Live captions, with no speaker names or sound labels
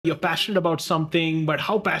You're passionate about something, but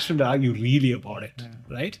how passionate are you really about it,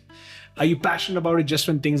 right? Are you passionate about it just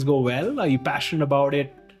when things go well? Are you passionate about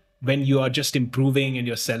it when you are just improving and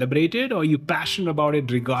you're celebrated? Or are you passionate about it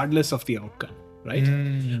regardless of the outcome, right?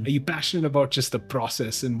 Are you passionate about just the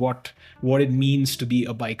process and what it means to be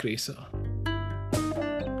a bike racer?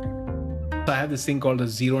 I have this thing called a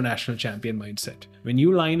zero national champion mindset. When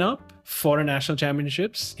you line up for a national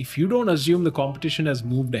championships, if you don't assume the competition has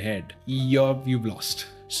moved ahead, you've lost.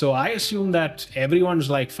 So I assume that everyone's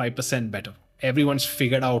like 5% better. Everyone's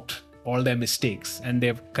figured out all their mistakes and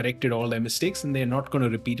they've corrected all their mistakes and they're not going to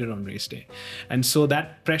repeat it on race day. And so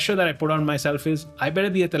that pressure that I put on myself is I better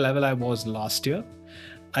be at the level I was last year.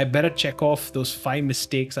 I better check off those 5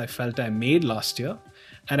 mistakes I felt I made last year.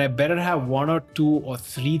 And I better have 1 or 2 or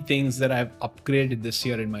 3 things that I've upgraded this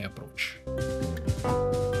year in my approach.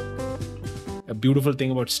 A beautiful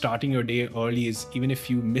thing about starting your day early is even if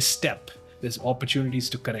you misstep, there's opportunities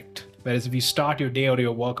to correct. Whereas if you start your day or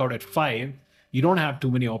your workout at 5, you don't have too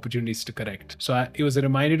many opportunities to correct. So it was a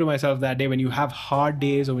reminder to myself that day, when you have hard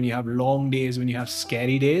days or when you have long days, when you have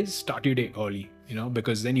scary days, start your day early,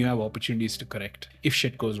 because then you have opportunities to correct if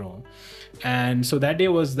shit goes wrong. And so that day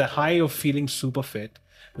was the high of feeling super fit,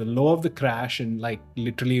 the low of the crash and like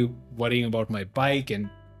literally worrying about my bike and,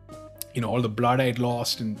 all the blood I'd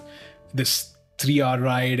lost and this 3-hour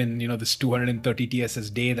ride and, this 230 TSS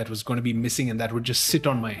day that was going to be missing and that would just sit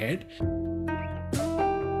on my head.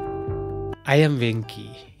 I am Venki,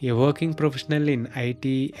 a working professional in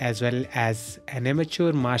IT as well as an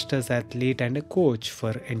amateur masters athlete and a coach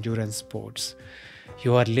for endurance sports.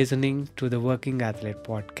 You are listening to the Working Athlete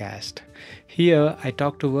podcast. Here, I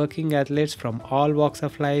talk to working athletes from all walks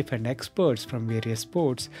of life and experts from various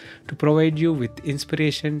sports to provide you with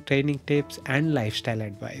inspiration, training tips, and lifestyle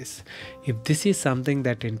advice. If this is something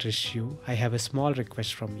that interests you, I have a small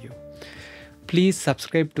request from you. Please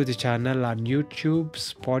subscribe to the channel on YouTube,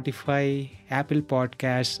 Spotify, Apple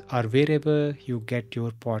Podcasts, or wherever you get your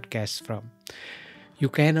podcasts from. You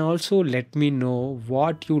can also let me know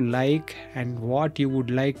what you like and what you would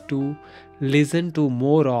like to listen to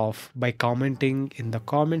more of by commenting in the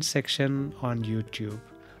comment section on YouTube.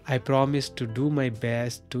 I promise to do my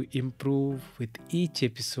best to improve with each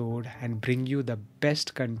episode and bring you the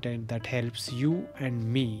best content that helps you and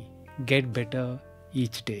me get better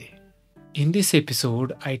each day. In this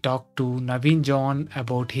episode, I talked to Naveen John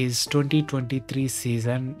about his 2023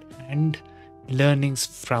 season and learnings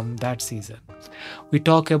from that season. We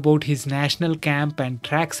talk about his national camp and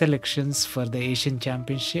track selections for the Asian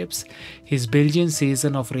Championships, his Belgian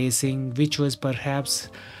season of racing, which was perhaps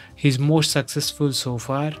his most successful so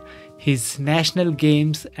far, his national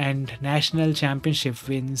games and national championship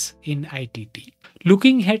wins in ITT.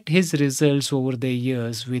 Looking at his results over the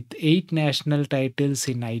years with 8 national titles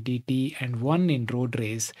in ITT and 1 in road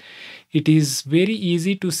race, it is very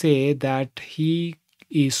easy to say that he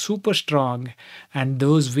is super strong and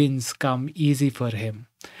those wins come easy for him,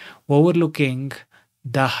 overlooking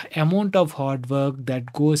the amount of hard work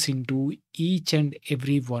that goes into each and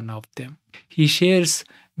every one of them. He shares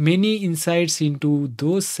many insights into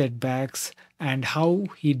those setbacks and how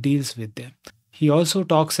he deals with them. He also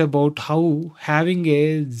talks about how having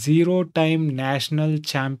a zero-time national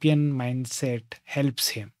champion mindset helps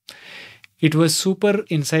him. It was super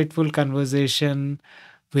insightful conversation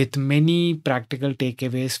with many practical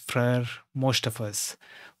takeaways for most of us.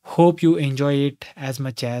 Hope you enjoy it as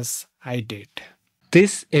much as I did.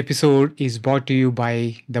 This episode is brought to you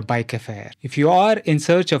by The Bike Affair. If you are in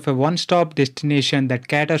search of a one-stop destination that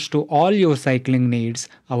caters to all your cycling needs,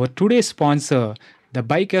 our today's sponsor, The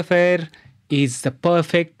Bike Affair, is the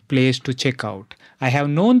perfect place to check out. I have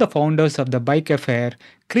known the founders of The Bike Affair,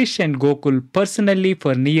 Krish and Gokul, personally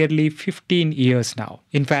for nearly 15 years now.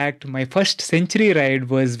 In fact, my first century ride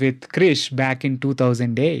was with Krish back in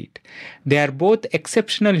 2008. They are both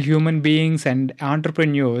exceptional human beings and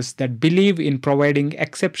entrepreneurs that believe in providing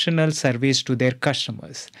exceptional service to their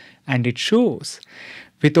customers. And it shows.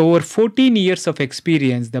 With over 14 years of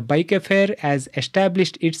experience, the Bike Affair has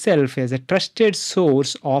established itself as a trusted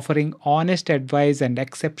source offering honest advice and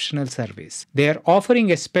exceptional service. They are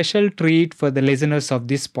offering a special treat for the listeners of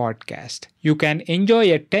this podcast. You can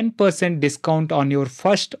enjoy a 10% discount on your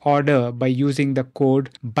first order by using the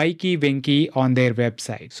code BikeyVenki on their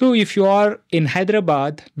website. So if you are in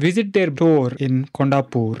Hyderabad, visit their store in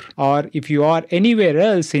Kondapur. Or if you are anywhere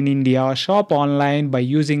else in India, shop online by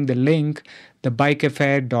using the link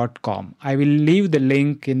thebikeaffair.com. I will leave the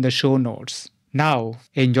link in the show notes. Now,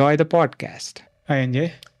 enjoy the podcast. Hi,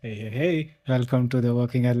 Anjay. Hey. Welcome to the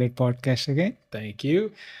Working Athlete podcast again. Thank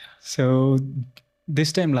you. So,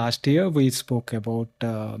 this time last year, we spoke about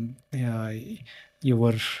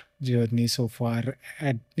your journey so far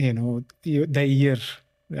at the year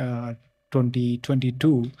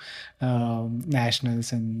 2022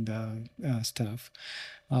 nationals and stuff.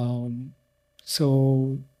 Um,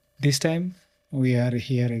 so this time we are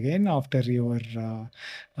here again after your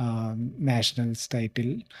nationals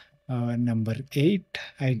title, number 8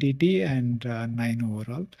 ITT and 9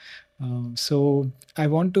 overall. So I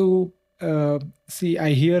want to see.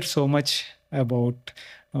 I hear so much about.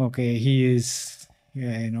 Okay, he is.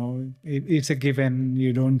 Yeah, it's a given.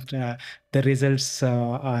 You don't. The results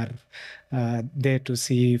are there to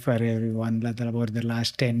see for everyone. About the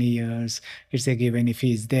last 10 years, it's a given. If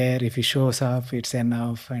he's there, if he shows up, it's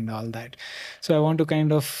enough, and all that. So I want to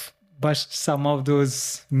kind of bust some of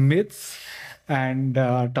those myths and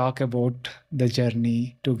talk about the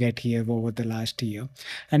journey to get here over the last year.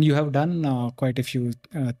 And you have done quite a few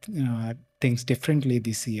things differently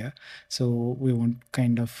this year. So we want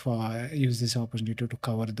kind of use this opportunity to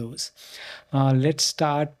cover those. Let's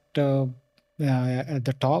start at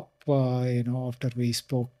the top. After we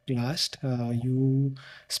spoke last, you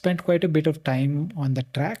spent quite a bit of time on the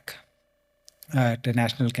track at a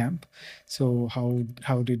national camp. So how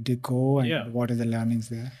did it go, and Yeah. what are the learnings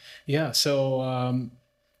there? Yeah. So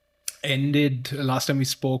ended last time we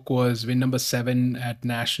spoke was win number 7 at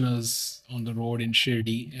nationals on the road in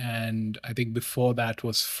Shirdi, and I think before that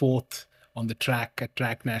was 4th on the track at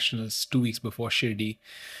track nationals 2 weeks before Shirdi.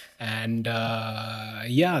 And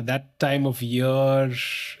yeah, that time of year,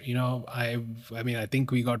 I mean, I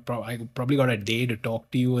think I probably got a day to talk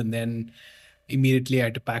to you, and then immediately I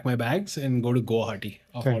had to pack my bags and go to Guwahati,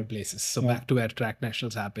 of all places. So back to where track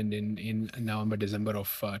nationals happened in November, December of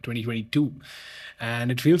 2022.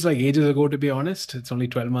 And it feels like ages ago, to be honest. It's only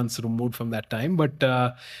 12 months removed from that time. But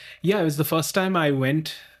yeah, it was the first time I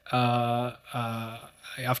went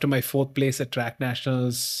after my 4th place at track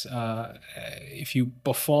nationals. If you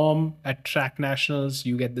perform at track nationals,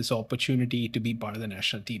 you get this opportunity to be part of the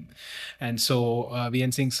national team. And so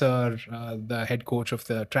VN Singh sir, the head coach of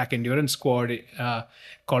the track endurance squad,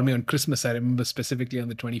 called me on Christmas. I remember specifically on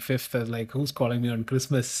the 25th. I was like, who's calling me on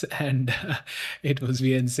Christmas? And it was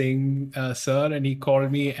VN Singh sir, and he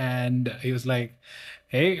called me and he was like,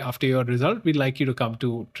 hey, after your result, we'd like you to come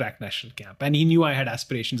to track national camp. And he knew I had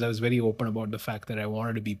aspirations. I was very open about the fact that I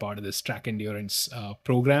wanted to be part of this track endurance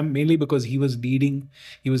program, mainly because he was leading,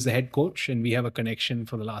 he was the head coach, and we have a connection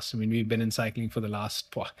for the last, I mean, we've been in cycling for the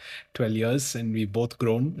last 12 years, and we've both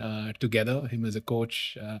grown together, him as a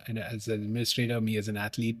coach and as an administrator, me as an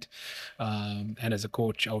athlete, and as a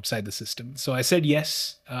coach outside the system. So I said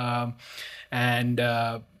yes. And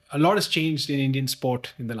a lot has changed in Indian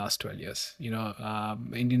sport in the last 12 years.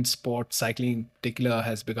 Indian sport, cycling in particular,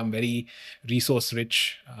 has become very resource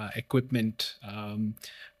rich. Equipment,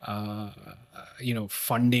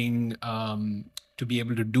 funding, to be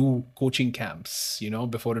able to do coaching camps.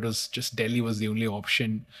 Before it was just Delhi was the only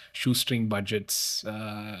option, shoestring budgets,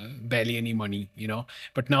 barely any money.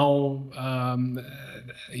 But now,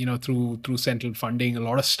 through central funding, a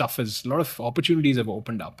lot of opportunities have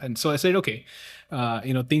opened up. And so I said, okay,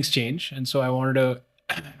 things change, and so I wanted to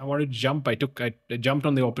jump. I jumped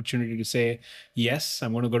on the opportunity to say, yes,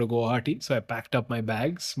 I'm going to go to Guwahati. So I packed up my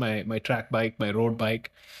bags, my track bike, my road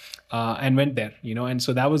bike, and went there, and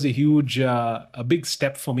so that was a big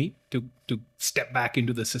step for me to step back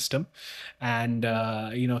into the system and,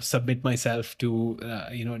 submit myself to,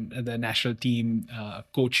 the national team,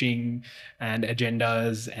 coaching and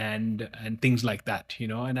agendas and things like that,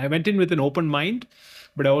 and I went in with an open mind.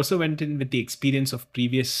 But I also went in with the experience of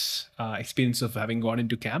previous experience of having gone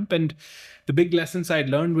into camp. And the big lessons I'd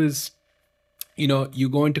learned was, you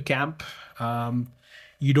go into camp,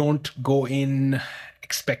 you don't go in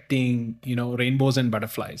expecting, rainbows and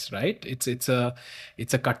butterflies, right? It's a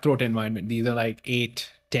cutthroat environment. These are like 8,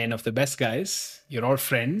 10 of the best guys. You're all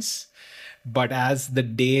friends. But as the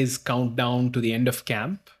days count down to the end of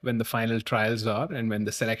camp, when the final trials are, and when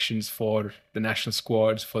the selections for the national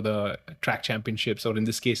squads for the track championships, or in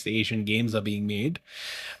this case, the Asian Games, are being made,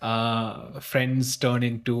 friends turn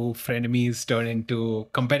into frenemies, turn into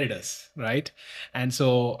competitors, right? And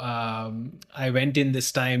so I went in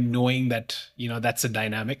this time knowing that, that's a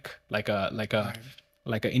dynamic, like an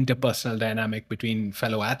interpersonal dynamic between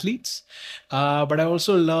fellow athletes. But I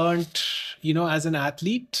also learned, as an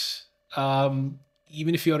athlete,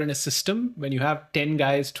 even if you're in a system, when you have 10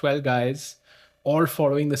 guys, 12 guys, all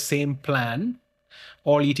following the same plan,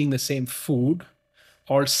 all eating the same food,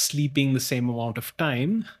 all sleeping the same amount of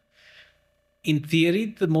time, in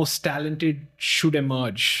theory, the most talented should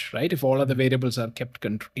emerge, right? If all other variables are kept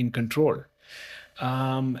in control.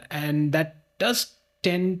 And that does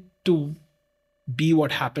tend to be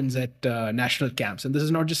what happens at national camps. And this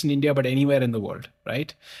is not just in India, but anywhere in the world,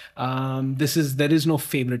 right? There is no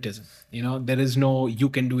favoritism. There is no, you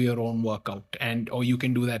can do your own workout or you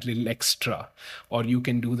can do that little extra, or you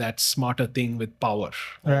can do that smarter thing with power,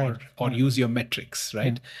 or use your metrics,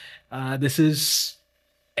 right? This is,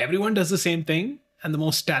 everyone does the same thing, and the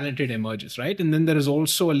most talented emerges, right? And then there is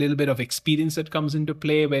also a little bit of experience that comes into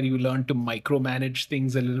play, where you learn to micromanage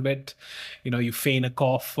things a little bit. You feign a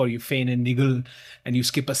cough or you feign a niggle, and you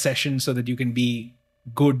skip a session so that you can be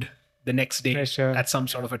good the next day at some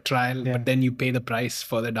sort of a trial, but then you pay the price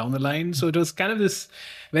further down the line. So it was kind of this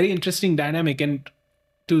very interesting dynamic. And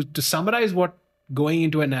to summarize what going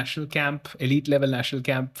into a national camp, elite level national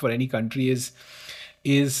camp for any country is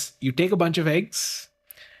you take a bunch of eggs,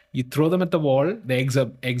 you throw them at the wall. The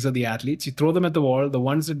eggs are the athletes. You throw them at the wall. The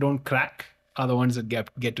ones that don't crack are the ones that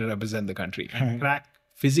get to represent the country. And crack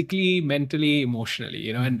physically, mentally, emotionally.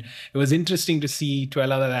 And it was interesting to see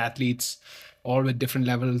 12 other athletes, all with different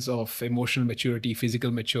levels of emotional maturity,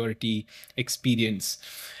 physical maturity, experience.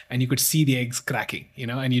 And you could see the eggs cracking,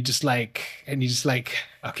 and you just like,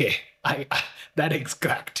 okay, that egg's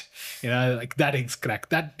cracked. Like that egg's cracked.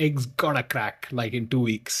 That egg's gonna crack like in 2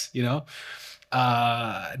 weeks,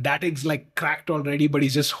 that egg's like cracked already, but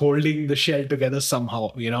he's just holding the shell together somehow,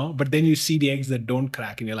 but then you see the eggs that don't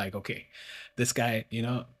crack and you're like, okay, this guy,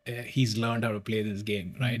 he's learned how to play this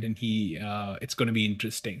game, right? And it's going to be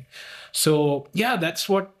interesting. So yeah, that's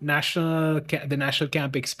what the national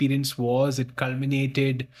camp experience was. It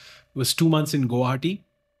was 2 months in Guwahati,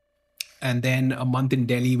 and then a month in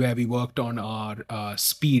Delhi, where we worked on our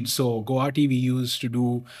speed. So Guwahati, we used to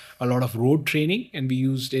do a lot of road training, and we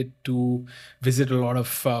used it to visit a lot of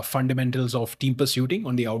fundamentals of team pursuing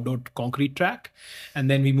on the outdoor concrete track.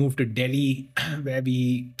 And then we moved to Delhi, where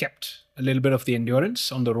we kept a little bit of the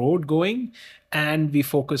endurance on the road going, and we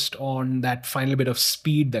focused on that final bit of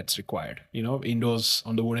speed that's required. Indoors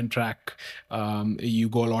on the wooden track, you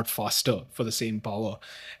go a lot faster for the same power.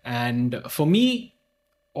 And for me,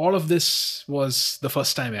 all of this was the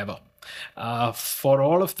first time ever.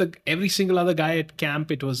 For every single other guy at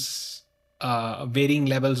camp, it was varying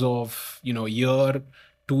levels of, year,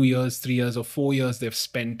 2 years, 3 years, or 4 years they've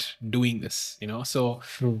spent doing this, So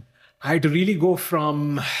I had to really go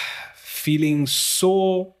from feeling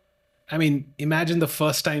so, imagine the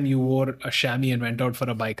first time you wore a chamois and went out for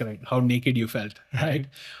a bike ride, how naked you felt, right?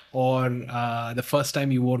 Or the first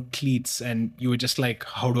time you wore cleats and you were just like,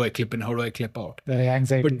 how do I clip in? How do I clip out? The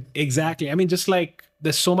anxiety. But exactly. Just like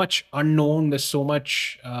there's so much unknown, there's so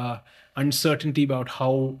much uncertainty about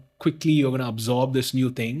how quickly you're going to absorb this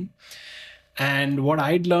new thing. And what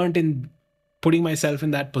I'd learned in putting myself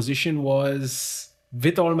in that position was,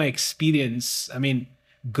 with all my experience,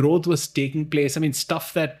 growth was taking place.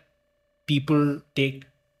 Stuff that people take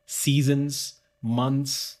seasons,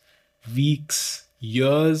 months, weeks,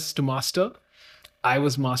 years to master, I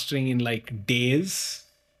was mastering in like days,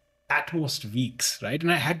 at most weeks, right?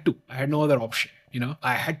 And I had no other option.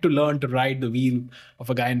 I had to learn to ride the wheel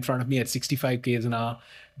of a guy in front of me at 65 k's an hour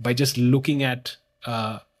by just looking at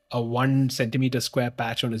a 1 centimeter square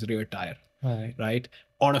patch on his rear tire, right?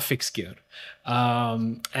 On a fixed gear.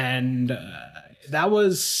 That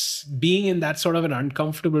was, being in that sort of an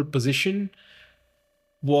uncomfortable position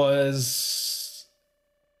was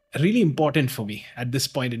really important for me at this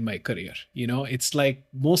point in my career. It's like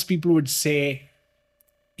most people would say,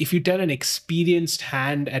 if you tell an experienced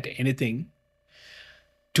hand at anything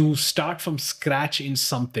to start from scratch in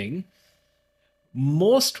something,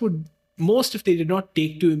 most, if they did not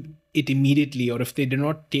take to it immediately, or if they did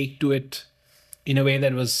not take to it in a way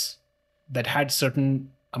that had certain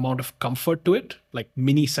amount of comfort to it, like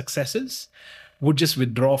mini successes, would just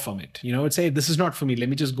withdraw from it. Would say, this is not for me. Let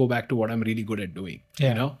me just go back to what I'm really good at doing,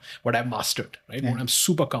 what I've mastered, right? What I'm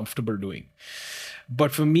super comfortable doing.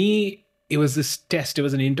 But for me, it was this test. It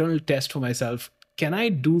was an internal test for myself. Can I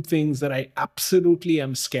do things that I absolutely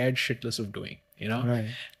am scared shitless of doing, Right.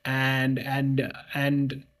 And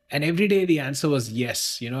every day the answer was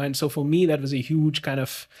yes, and so for me, that was a huge kind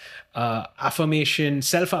of self-affirmation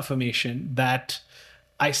that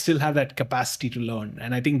I still have that capacity to learn.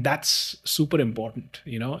 And I think that's super important,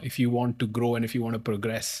 if you want to grow and if you want to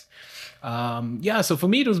progress. So for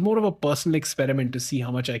me, it was more of a personal experiment to see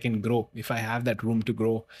how much I can grow if I have that room to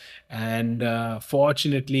grow. And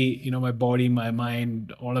fortunately, my body, my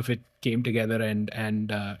mind, all of it came together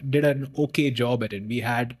and did an okay job at it. We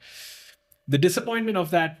had the disappointment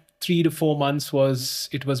of that 3 to 4 months was,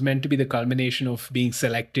 it was meant to be the culmination of being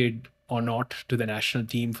selected or not to the national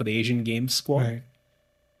team for the Asian Games squad. Right.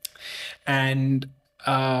 And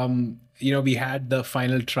we had the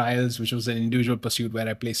final trials, which was an individual pursuit where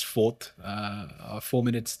I placed fourth, 4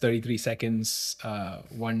 minutes, 33 seconds,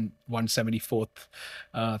 174th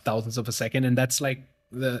thousandths of a second. And that's like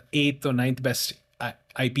the 8th or ninth best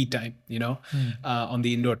IP time, on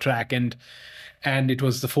the indoor track. And it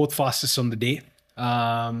was the 4th fastest on the day.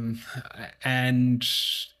 And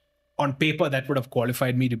on paper, that would have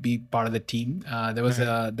qualified me to be part of the team. There was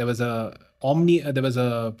a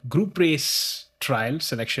group race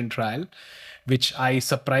selection trial, which I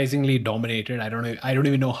surprisingly dominated. I don't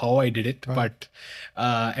even know how I did it, but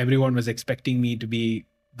everyone was expecting me to be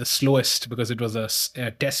the slowest because it was a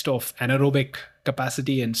test of anaerobic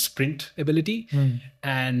capacity and sprint ability,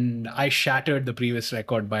 and I shattered the previous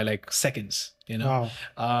record by like seconds. Wow.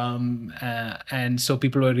 And so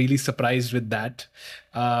people were really surprised with that.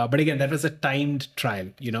 But again, that was a timed trial.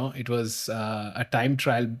 It was a timed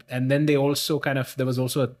trial, and then they also there was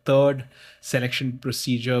also a third selection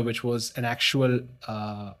procedure, which was an actual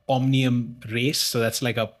omnium race. So that's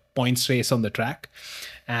like a points race on the track.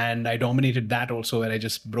 And I dominated that also, where I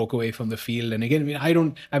just broke away from the field. And again,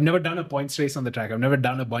 I've never done a points race on the track. I've never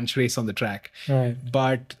done a bunch race on the track. Right.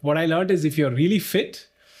 But what I learned is if you're really fit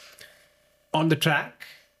on the track,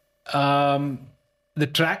 the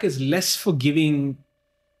track is less forgiving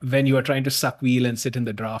when you are trying to suck wheel and sit in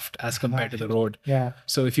the draft as compared to the road. Yeah.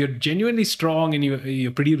 So if you're genuinely strong and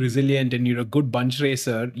you're pretty resilient and you're a good bunch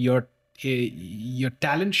racer, your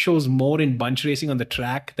talent shows more in bunch racing on the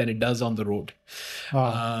track than it does on the road.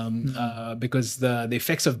 Because the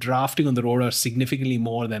effects of drafting on the road are significantly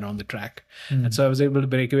more than on the track. And so I was able to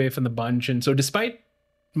break away from the bunch. And so despite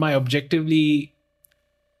my objectively,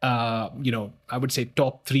 I would say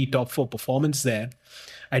top 3, top 4 performance there,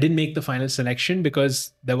 I didn't make the final selection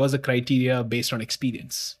because there was a criteria based on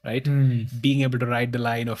experience, right? Being able to ride the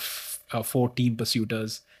line of 4 team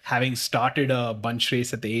pursuiters, having started a bunch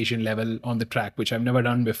race at the Asian level on the track, which I've never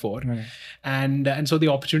done before. Right. And so the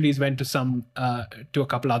opportunities went to a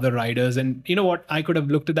couple other riders. And you know what? I could have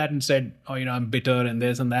looked at that and said, I'm bitter and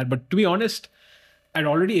this and that. But to be honest, in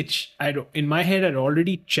my head, I'd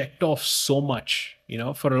already checked off so much,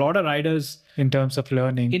 for a lot of riders. In terms of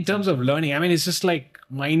learning. I mean, it's just like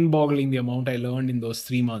mind-boggling the amount I learned in those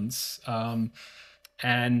 3 months.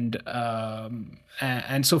 And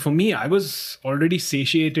so for me, I was already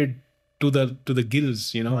satiated to the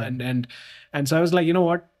gills, and so I was like, you know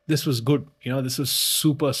what, this was good, this was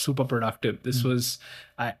super, super productive. This was,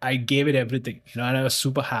 I gave it everything, and I was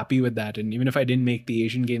super happy with that. And even if I didn't make the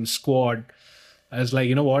Asian Games squad, I was like,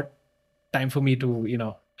 you know what, time for me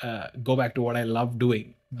to, go back to what I love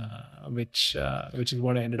doing, which is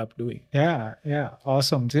what I ended up doing. Yeah.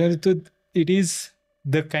 Awesome. So it is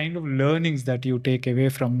the kind of learnings that you take away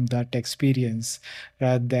from that experience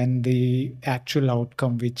rather than the actual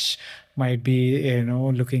outcome, which might be,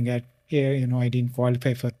 looking at, I didn't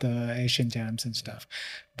qualify for the Asian Jams and stuff.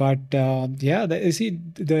 But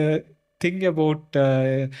the thing about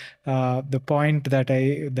the point that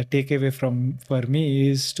the takeaway for me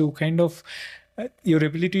is to kind of your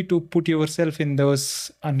ability to put yourself in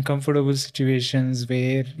those uncomfortable situations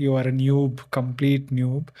where you are a complete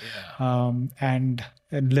noob, and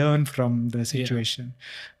learn from the situation.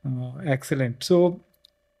 Excellent. So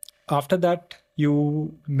after that,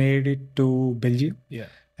 you made it to Belgium. Yeah.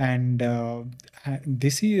 And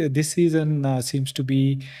this season seems to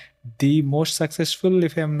be the most successful,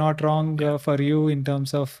 if I'm not wrong, for you in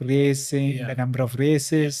terms of racing, the number of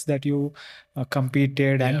races that you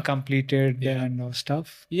competed and completed and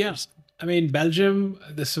stuff. Yeah. I mean, Belgium,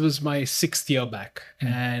 this was my 6th year back.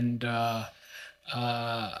 And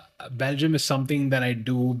Belgium is something that I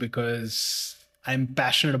do because I'm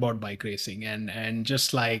passionate about bike racing and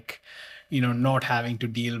just like, not having to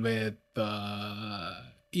deal with,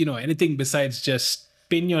 anything besides just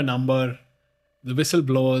pin your number. The whistle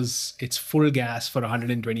blows, it's full gas for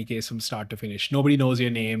 120Ks from start to finish. Nobody knows your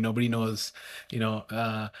name. Nobody knows,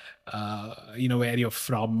 where you're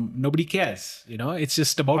from. Nobody cares, It's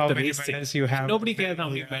just about how the many racing. medals you have. Nobody cares how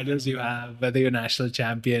many medals you have, whether you're national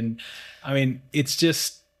champion. I mean, it's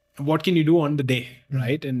just, what can you do on the day,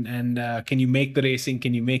 right? And can you make the racing?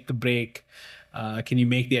 Can you make the break? Can you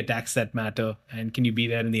make the attacks that matter? And can you be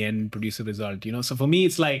there in the end and produce a result? So for me,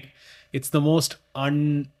 it's like, it's the most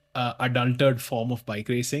adulterated form of bike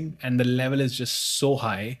racing, and the level is just so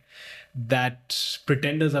high that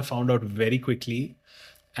pretenders are found out very quickly.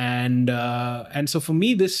 And so for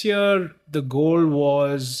me this year, the goal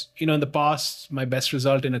was, in the past, my best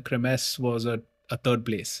result in a Cremes was a 3rd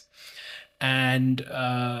place. And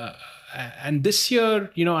this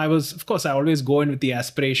year, I was, of course, I always go in with the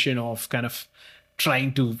aspiration of kind of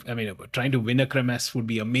trying to win a Cremes would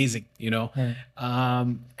be amazing,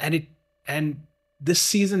 and And this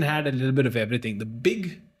season had a little bit of everything. The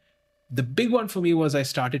big one for me was I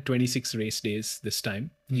started 26 race days this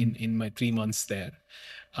time in my 3 months there.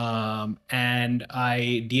 And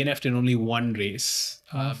I DNF'd in only one race.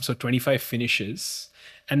 So 25 finishes.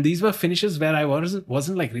 And these were finishes where I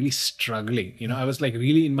wasn't like really struggling. You know, I was like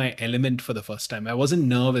really in my element for the first time. I wasn't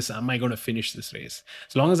nervous. Am I going to finish this race?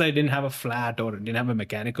 As long as I didn't have a flat or didn't have a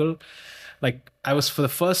mechanical, like I was for the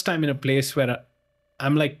first time in a place where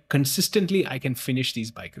I'm like consistently I can finish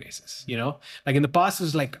these bike races, you know. Like in the past, it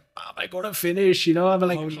was like, am I gonna finish? You know, I'm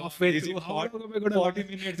like halfway through. How long am I gonna 40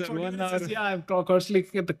 minutes or 1 hour? Yeah, I'm constantly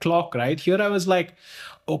looking at the clock, right? Here I was like,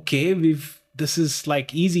 okay, this is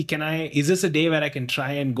like easy. Is this a day where I can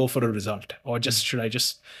try and go for a result? Or should I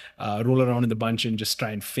just roll around in the bunch and just try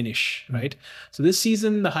and finish, right? So this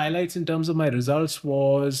season, the highlights in terms of my results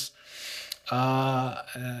was,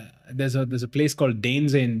 there's a place called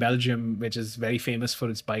Danes in Belgium, which is very famous for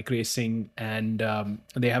its bike racing, and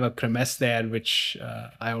they have a kermesse there, which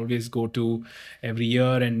I always go to every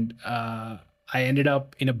year. And I ended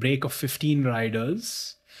up in a break of 15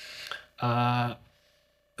 riders.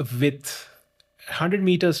 With 100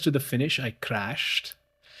 meters to the finish, I crashed.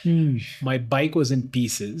 My bike was in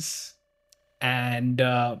pieces, and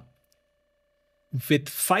with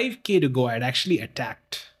 5K to go, I'd actually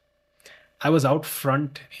attacked. I was out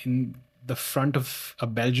front in the front of a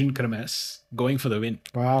Belgian kermesse going for the win.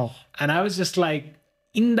 Wow. And I was just like,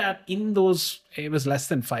 it was less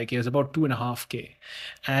than 5K, it was about 2.5K.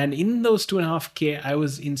 And in those 2.5K, I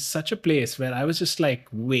was in such a place where I was just like,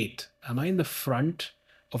 wait, am I in the front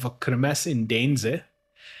of a kermesse in Dainze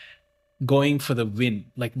going for the win?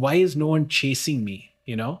 Like, why is no one chasing me,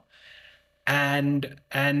 you know? And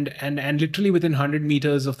literally within 100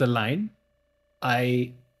 meters of the line,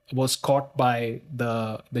 I was caught by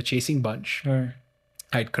the chasing bunch. Right.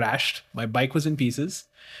 I'd crashed. My bike was in pieces,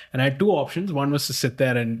 and I had two options. One was to sit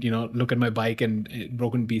there and look at my bike and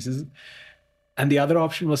broken pieces, and the other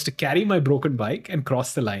option was to carry my broken bike and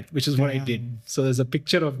cross the line, which is what I did. So there's a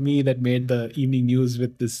picture of me that made the evening news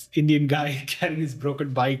with this Indian guy carrying his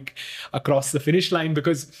broken bike across the finish line,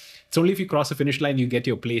 because it's only if you cross the finish line you get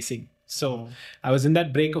your placing. So I was in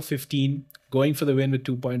that break of 15, going for the win with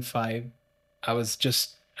 2.5. I was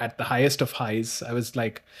just at the highest of highs. I was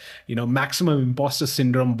like, maximum imposter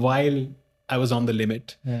syndrome while I was on the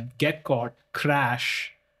limit. Get caught,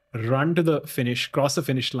 crash, run to the finish, cross the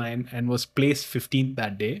finish line, and was placed 15th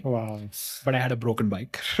that day. Wow. But I had a broken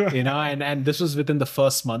bike, and this was within the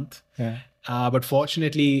first month. But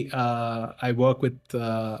fortunately, I work with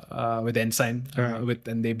Ensign,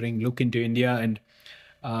 and they bring Look into India, and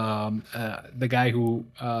the guy who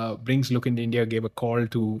brings Look into India gave a call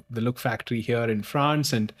to the Look factory here in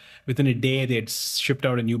France, and within a day they had shipped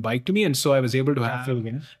out a new bike to me, and so I was able to have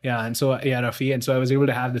Rafi, and so I was able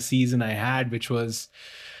to have the season I had, which was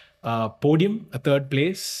podium, a third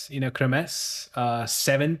place in a kermesse,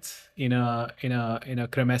 seventh in a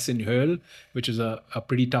kermesse in Hull, which is a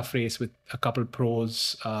pretty tough race with a couple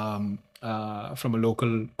pros from a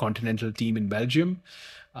local continental team in Belgium.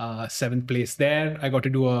 7th place there. I got to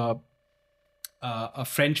do a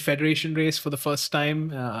French Federation race for the first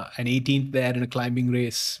time, an 18th there in a climbing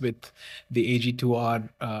race with the AG2R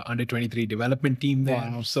under 23 development team there.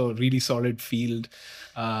 Wow. So really solid field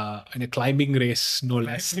in a climbing race, no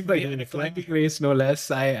less. In a climbing race, no less.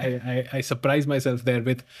 I surprised myself there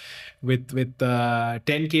with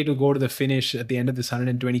 10K to go to the finish at the end of this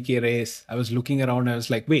 120K race. I was looking around. I was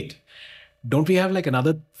like, wait, don't we have like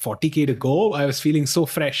another 40K to go? I was feeling so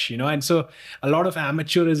fresh, and so a lot of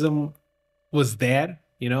amateurism was there,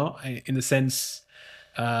 in the sense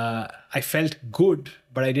I felt good,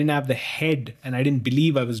 but I didn't have the head, and I didn't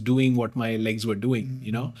believe I was doing what my legs were doing,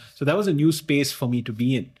 So that was a new space for me to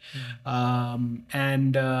be in.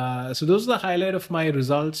 So those are the highlight of my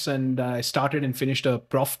results. And I started and finished a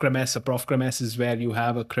prof kermesse. A prof kermesse is where you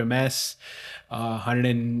have a kermesse,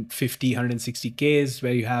 150, 160 Ks,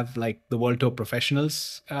 where you have like the World Tour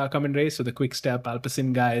professionals come and race. So the Quick Step,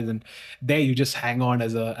 Alpecin guys, and there you just hang on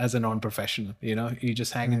as a non-professional, you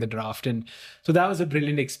just hang in the draft. And so that was a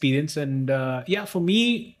brilliant experience. And for me,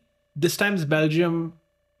 this time's Belgium,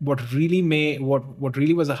 what really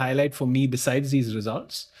was a highlight for me besides these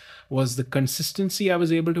results was the consistency I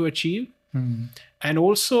was able to achieve. And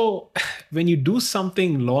also when you do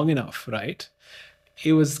something long enough, right,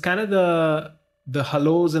 it was kind of the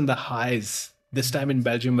hellos and the highs this time in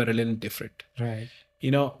Belgium were a little different. Right.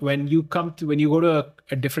 When you go to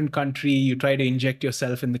a different country, you try to inject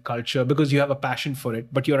yourself in the culture because you have a passion for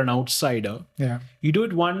it, but you're an outsider. Yeah. You do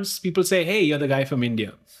it once, people say, hey, you're the guy from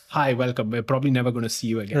India. Hi, welcome. We're probably never going to see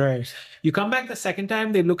you again. Right. You come back the second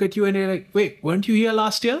time, they look at you and they're like, wait, weren't you here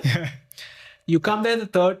last year? You come there the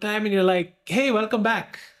third time and you're like, hey, welcome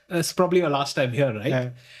back. It's probably your last time here, right?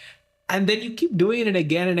 Yeah. And then you keep doing it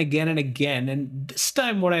again and again and again. And this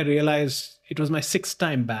time, what I realized, it was my sixth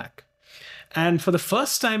time back. And for the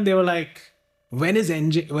first time, they were like, when is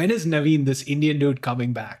Naveen, this Indian dude,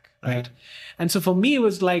 coming back? Right. Yeah. And so for me, it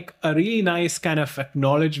was like a really nice kind of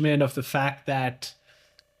acknowledgement of the fact that,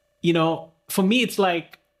 for me, it's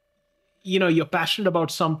like, you're passionate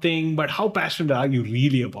about something, but how passionate are you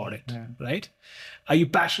really about it? Yeah. Right? Are you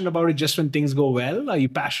passionate about it just when things go well? Are you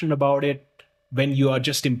passionate about it when you are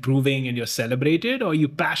just improving and you're celebrated? Or are you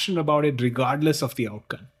passionate about it regardless of the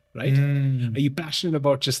outcome? Right? Are you passionate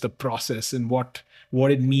about just the process and what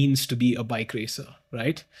it means to be a bike racer?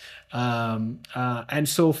 Right? And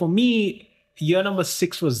so for me, year number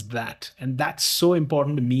 6 was that. And that's so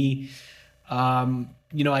important to me.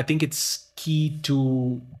 I think it's key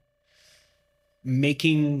to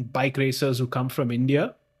making bike racers who come from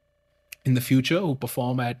India in the future, who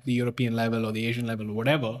perform at the European level or the Asian level or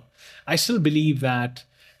whatever. I still believe that,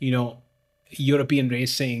 European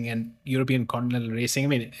racing and European continental racing, I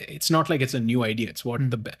mean, it's not like it's a new idea. It's what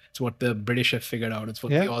the British have figured out. It's what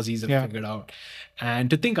the Aussies have figured out. And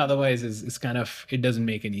to think otherwise is kind of, it doesn't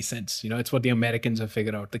make any sense. It's what the Americans have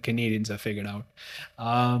figured out, the Canadians have figured out.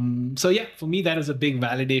 So yeah, for me, that is a big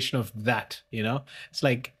validation of that. It's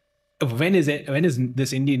like, when is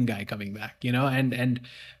this Indian guy coming back? And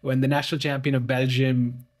when the national champion of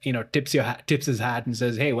Belgium, tips his hat and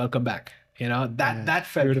says, hey, welcome back. That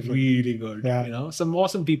felt beautiful. Really good. Yeah. Some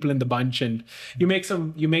awesome people in the bunch, and you make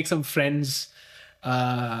some friends.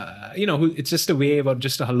 Who it's just a wave or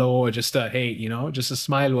just a hello or just a hey, just a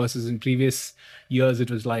smile. Versus in previous years, it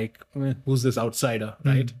was like, who's this outsider,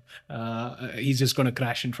 right? He's just going to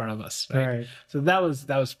crash in front of us, right? So that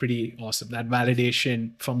was pretty awesome. That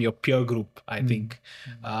validation from your peer group, I think,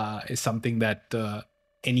 is something that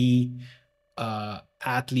any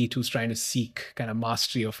athlete who's trying to seek kind of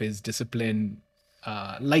mastery of his discipline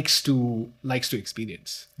likes to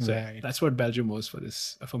experience. So that's what Belgium was for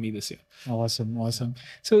me this year. Awesome.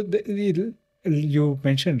 So you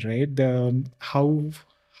mentioned, right,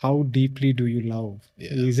 how deeply do you love?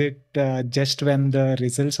 Is it just when the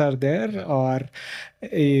results are there, or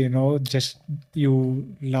just you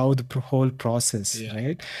love the whole process,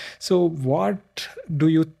 right? So what do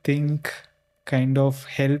you think kind of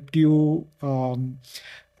helped you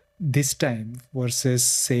this time versus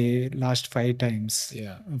say last 5 times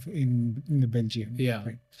in the Belgium?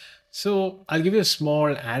 Right? So I'll give you a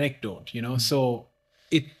small anecdote. So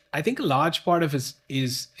I think a large part of it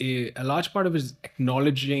is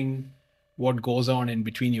acknowledging what goes on in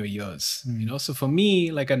between your years. So for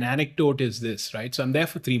me, like an anecdote is this, right? So I'm there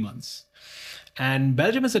for 3 months. And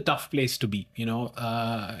Belgium is a tough place to be. You're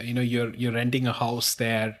renting a house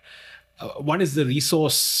there. One is the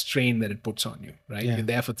resource strain that it puts on you, right? You're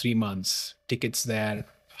there for 3 months, tickets there,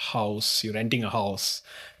 house, you're renting a house.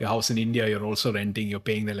 Your house in India, you're also renting, you're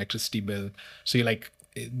paying the electricity bill. So you're like,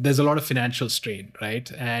 there's a lot of financial strain,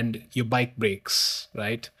 right? And your bike breaks,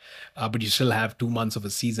 right? But you still have 2 months of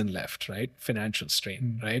a season left, right? Financial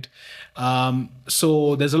strain, right?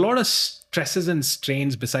 So there's a lot of stresses and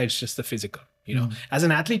strains besides just the physical. As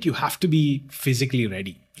an athlete, you have to be physically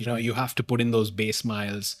ready. You have to put in those base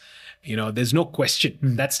miles. There's no question.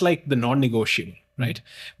 That's like the non-negotiable, right?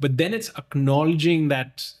 But then it's acknowledging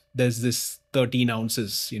that there's this 13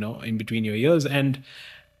 ounces, in between your ears, and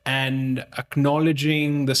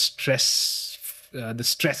acknowledging the stressors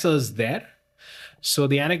there. So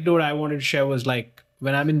the anecdote I wanted to share was like,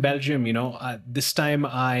 when I'm in Belgium, this time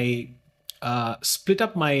I split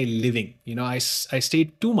up my living. I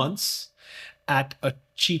stayed 2 months at a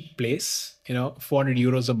cheap place, 400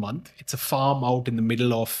 euros a month. It's a farm out in the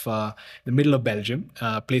middle of Belgium,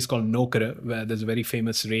 a place called Nokere, where there's a very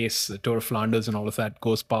famous race, the Tour of Flanders and all of that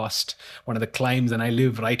goes past one of the climbs, and I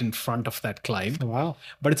live right in front of that climb. Oh, wow.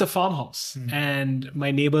 But it's a farmhouse, and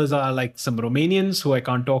my neighbors are like some Romanians who I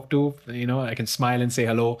can't talk to. I can smile and say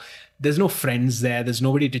hello. There's no friends there. There's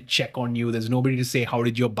nobody to check on you. There's nobody to say, how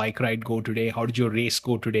did your bike ride go today? How did your race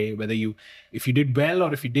go today? If you did well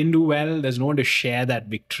or if you didn't do well, there's no one to share that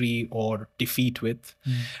victory or defeat with.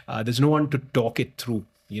 There's no one to talk it through.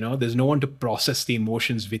 There's no one to process the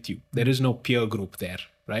emotions with you. There is no peer group there,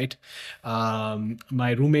 right?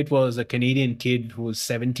 My roommate was a Canadian kid who was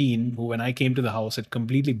 17, who when I came to the house had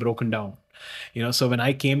completely broken down. So when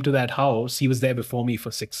I came to that house, he was there before me for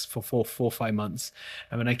 5 months.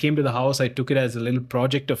 And when I came to the house, I took it as a little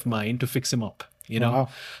project of mine to fix him up, Wow.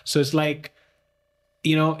 So it's like,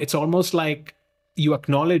 it's almost like you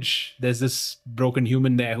acknowledge there's this broken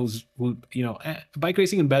human there who bike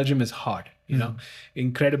racing in Belgium is hard.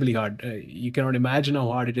 incredibly hard. You cannot imagine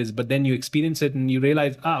how hard it is, but then you experience it and you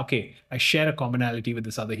realize, okay, I share a commonality with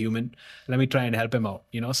this other human. Let me try and help him out,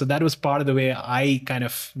 So that was part of the way I kind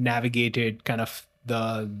of navigated kind of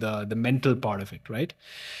the mental part of it, right?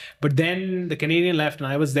 But then the Canadian left and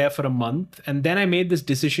I was there for a month. And then I made this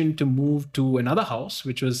decision to move to another house,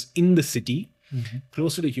 which was in the city,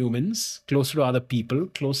 closer to humans, closer to other people,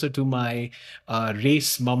 closer to my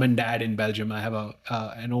race mom and dad in Belgium. I have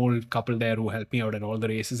an old couple there who helped me out at all the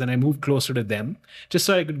races, and I moved closer to them just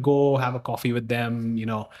so I could go have a coffee with them,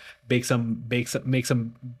 make some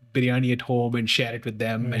biryani at home and share it with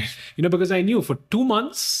them. And, because I knew for 2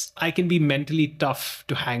 months I can be mentally tough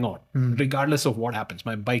to hang on, regardless of what happens.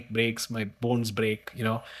 My bike breaks, my bones break,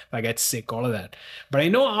 if I get sick, all of that. But I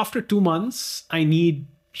know after 2 months I need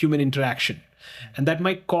human interaction. And that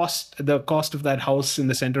might the cost of that house in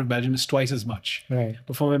the center of Belgium is twice as much. Right.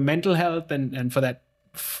 But for my mental health and for that,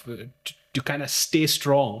 to kind of stay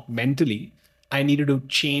strong mentally, I needed to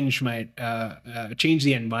change change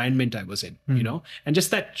the environment I was in, and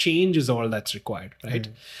just that change is all that's required. Right.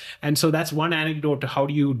 And so that's one anecdote to how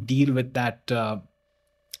do you deal with that, that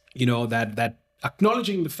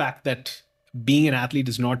acknowledging the fact that being an athlete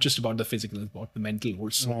is not just about the physical, it's about the mental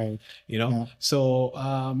also. Right. So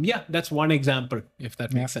that's one example, if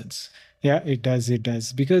that makes sense. Yeah, it does. It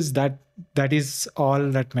does, because that is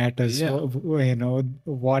all that matters.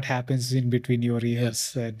 What happens in between your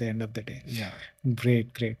ears at the end of the day. Yeah.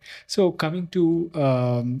 Great. So coming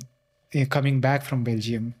back from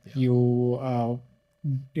Belgium, you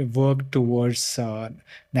worked towards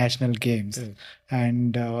national games,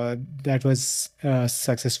 and that was a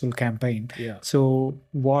successful campaign. Yeah. So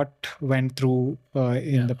what went through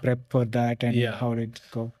in the prep for that, and how did it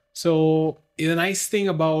go? So the nice thing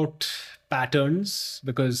about patterns,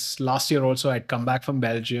 because last year also I'd come back from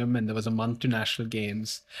Belgium and there was a month to national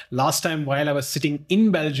games. Last time while I was sitting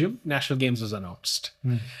in Belgium, national games was announced.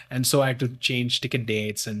 And so I had to change ticket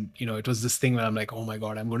dates, and it was this thing where I'm like, oh my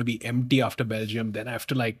God, I'm going to be empty after Belgium. Then I have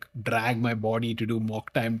to like drag my body to do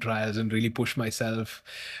mock time trials and really push myself,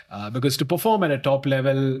 because to perform at a top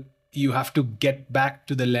level, you have to get back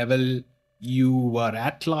to the level you were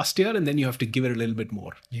at last year, and then you have to give it a little bit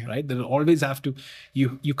more, right? There'll always have to,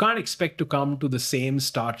 you can't expect to come to the same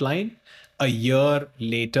start line a year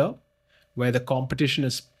later where the competition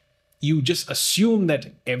is, you just assume that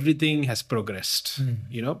everything has progressed,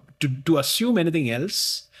 to assume anything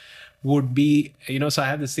else would be, so I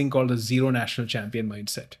have this thing called the zero national champion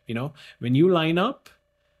mindset. When you line up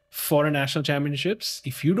for a national championships,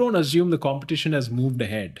 if you don't assume the competition has moved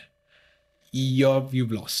ahead,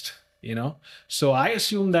 you've lost. So I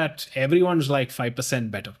assume that everyone's like 5%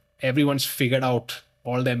 better. Everyone's figured out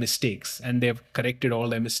all their mistakes and they've corrected all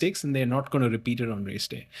their mistakes and they're not going to repeat it on race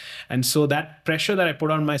day. And so that pressure that I put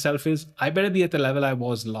on myself is I better be at the level I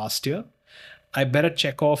was last year. I better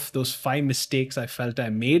check off those 5 mistakes I felt I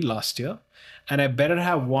made last year. And I better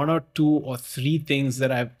have 1 or 2 or 3 things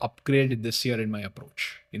that I've upgraded this year in my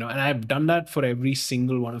approach. And I've done that for every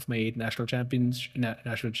single one of my 8 national champions,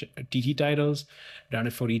 national TT titles, done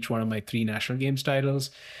it for each one of my 3 national games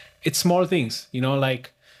titles. It's small things,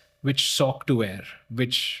 like which sock to wear,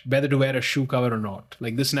 whether to wear a shoe cover or not.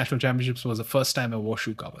 Like this national championships was the first time I wore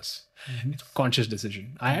shoe covers. It's a conscious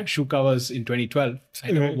decision. I had shoe covers in 2012.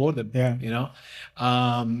 I never wore them, I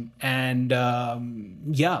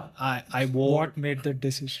wore. What made the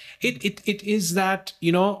decision? It is that,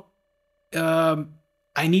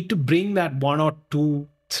 I need to bring that 1 or 2,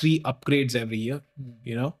 3 upgrades every year,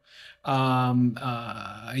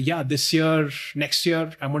 this year, next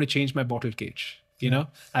year, I'm going to change my bottle cage.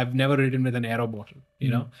 I've never ridden with an aero bottle,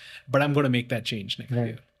 but I'm going to make that change next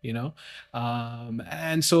year,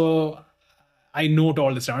 and so I note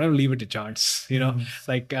all this down. I don't leave it to chance, I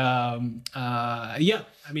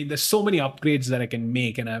mean, there's so many upgrades that I can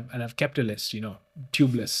make, and I've kept a list,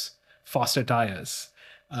 tubeless, faster tires,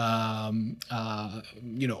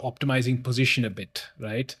 optimizing position a bit,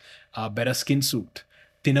 right? Better skin suit,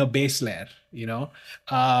 thinner base layer, this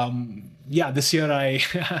year I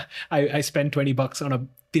spent $20 on a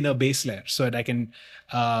thinner base layer so that I can,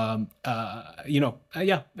 a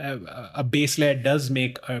base layer does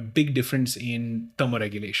make a big difference in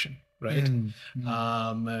thermoregulation, right?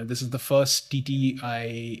 This is the first TT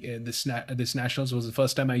this nationals was the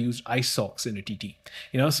first time I used ice socks in a TT,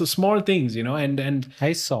 so small things, and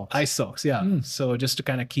Ice socks. So just to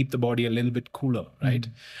kind of keep the body a little bit cooler, right?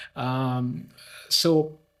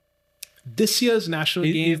 So this year's national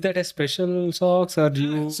game, is that a special socks, or do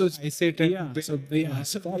you so ice it? so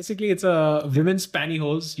basically it's a women's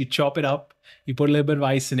pantyhose. You chop it up, you put a little bit of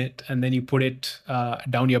ice in it, and then you put it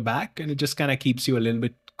down your back, and it just kind of keeps you a little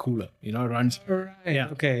bit cooler, runs. Right. Yeah.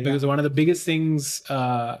 Okay. Because one of the biggest things,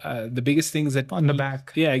 that On the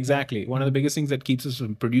back. Yeah, exactly. One of the biggest things that keeps us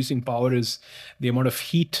from producing power is the amount of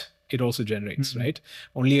heat it also generates, right?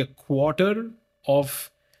 Only a quarter of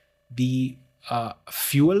the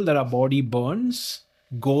fuel that our body burns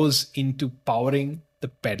goes into powering the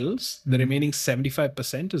pedals. The remaining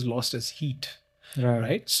 75% is lost as heat.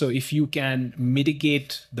 Right. So if you can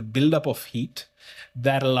mitigate the buildup of heat,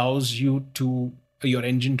 that allows your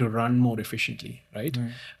engine to run more efficiently, right?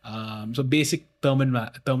 So basic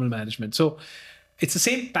thermal management. So it's the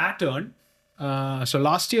same pattern. So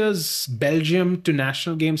last year's Belgium to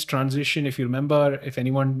national games transition, if you remember, if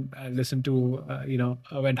anyone listened to,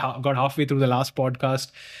 got halfway through the last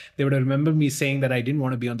podcast, they would have remembered me saying that I didn't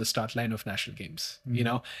want to be on the start line of national games.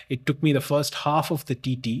 It took me the first half of the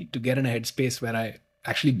TT to get in a headspace where I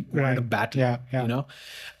actually wanted to battle.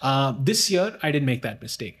 This year, I didn't make that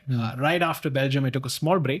mistake. Right after Belgium, I took a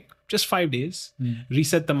small break, just 5 days,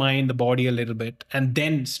 reset the mind, the body a little bit, and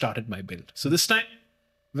then started my build. So this time,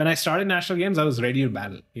 when I started national games, I was ready to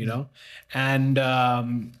battle, and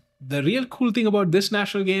the real cool thing about this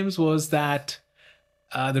national games was that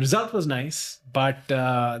the result was nice, but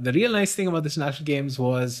the real nice thing about this national games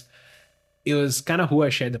was it was kind of who I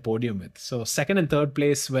shared the podium with. So second and third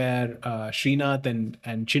place were Srinath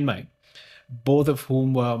and Chinmay, both of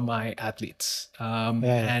whom were my athletes.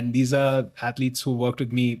 And these are athletes who worked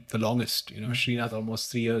with me the longest, Srinath almost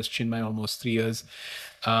 3 years, Chinmay almost 3 years.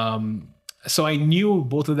 So I knew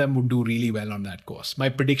both of them would do really well on that course. My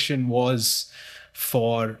prediction was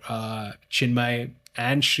for Chinmay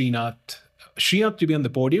and Srinath to be on the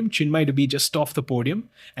podium, Chinmay to be just off the podium.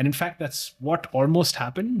 And in fact, that's what almost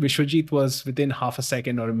happened. Vishwajit was within half a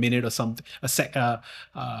second or a minute or something,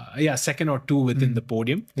 second or two within the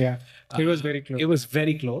podium. Yeah, it was very close. It was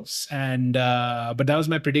very close. And but that was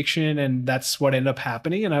my prediction, and that's what ended up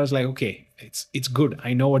happening. And I was like, okay, it's good.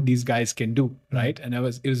 I know what these guys can do, right? And it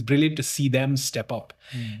was brilliant to see them step up.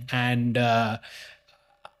 And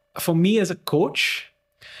for me as a coach,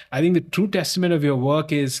 I think the true testament of your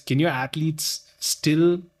work is, can your athletes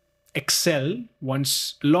still excel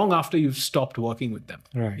long after you've stopped working with them?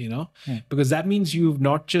 Right. Because that means you've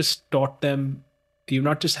not just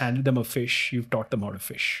handed them a fish, you've taught them how to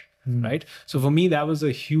fish, right? So for me, that was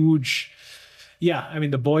a huge,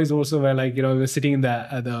 the boys also were like, we were sitting in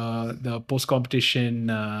the post-competition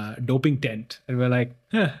doping tent, and we're like,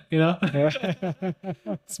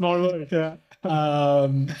 small world. Yeah.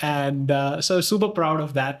 So super proud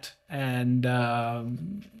of that. And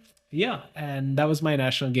and that was my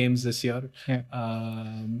national games this year.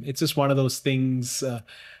 It's just one of those things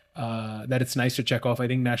that it's nice to check off. I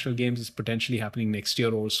think national games is potentially happening next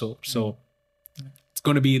year also. So it's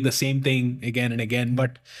going to be the same thing again and again,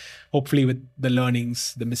 but hopefully with the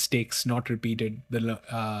learnings, the mistakes not repeated, the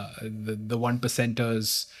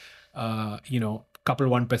 1%ers, couple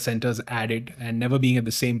 1%ers added, and never being at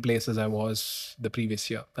the same place as I was the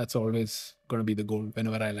previous year. That's always going to be the goal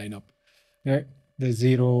whenever I line up. Yeah, the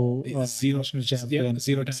zero national champion,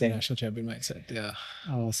 zero-time national champion mindset. Yeah.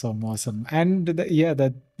 Awesome. And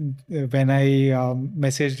when I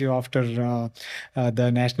messaged you after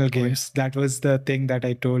the national games, that was the thing that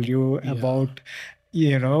I told you about.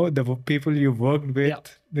 The people you worked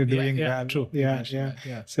with, they're doing well. True. Yeah.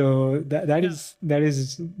 So that is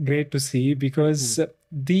great to see, because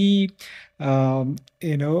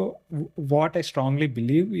what I strongly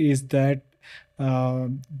believe is that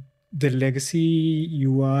the legacy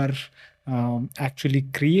you are actually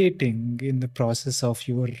creating in the process of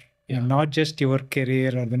your not just your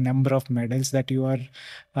career or the number of medals that you are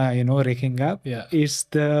raking up, is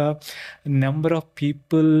the number of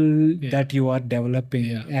people that you are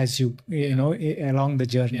developing as you along the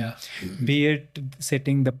journey, be it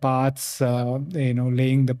setting the paths,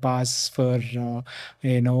 laying the paths for how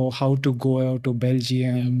to go out to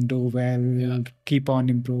Belgium, do well, keep on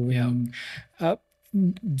improving, not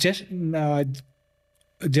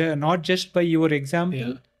just by your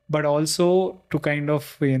example, but also to kind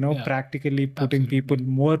of practically putting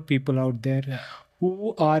more people out there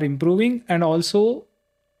who are improving, and also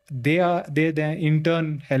they're in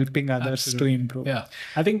turn helping others to improve.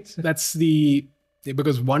 I think that's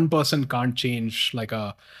because one person can't change like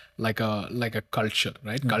a culture,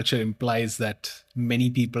 right? Culture implies that many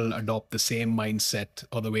people adopt the same mindset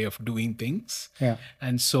or the way of doing things.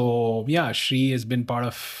 And so Shri has been part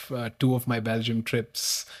of 2 of my Belgium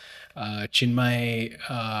trips. Chinmay,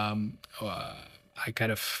 I kind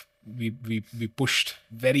of we pushed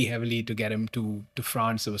very heavily to get him to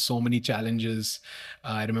France. There were so many challenges.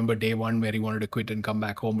 I remember day one where he wanted to quit and come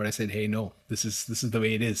back home, but I said, hey, no, this is the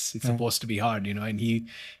way it is. It's supposed to be hard, And he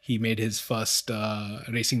made his first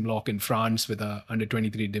racing block in France with a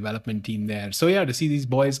under-23 development team there. So yeah, to see these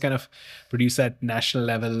boys kind of produce that national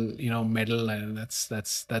level, medal, and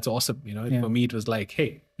that's awesome. For me, it was like,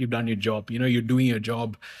 hey, you've done your job. You're doing your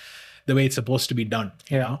job the way it's supposed to be done.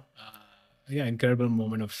 Yeah, incredible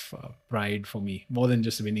moment of pride for me, more than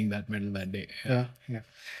just winning that medal that day.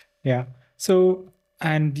 Yeah. So,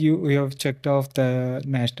 and you have checked off the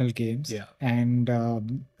national games. Yeah. And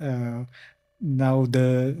now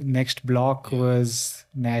the next block was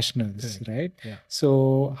nationals, right? Yeah.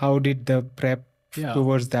 So, how did the prep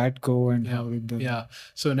towards that go, and how did the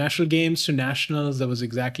So national games to nationals, there was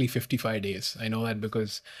exactly 55 days. I know that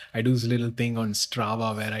because I do this little thing on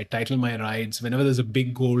Strava where I title my rides. Whenever there's a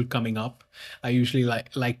big goal coming up, I usually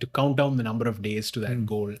like to count down the number of days to that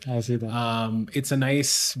goal. I see that. It's a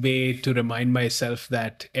nice way to remind myself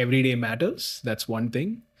that every day matters. That's one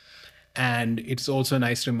thing. And it's also a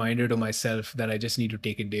nice reminder to myself that I just need to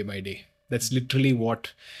take it day by day. That's literally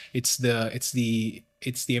what it's the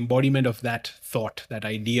embodiment of that thought, that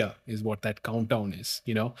idea is what that countdown is,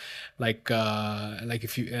 like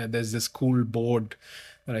if you there's this cool board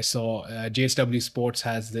that I saw. JSW Sports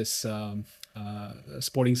has this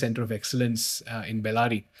sporting center of excellence in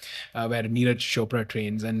Bellary, where Neeraj Chopra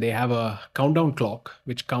trains, and they have a countdown clock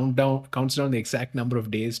which counts down the exact number of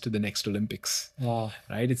days to the next Olympics. Wow.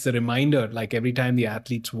 Right? It's a reminder, like every time the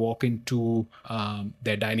athletes walk into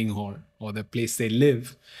their dining hall or the place they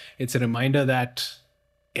live, it's a reminder that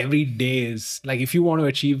every day is like, if you want to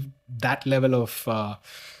achieve that level of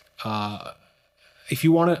if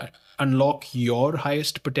you want to unlock your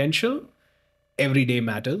highest potential, every day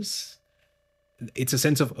matters. It's a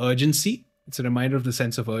sense of urgency. It's a reminder of the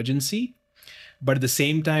sense of urgency. But at the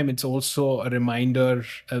same time, it's also a reminder,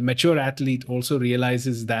 a mature athlete also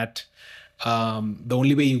realizes that the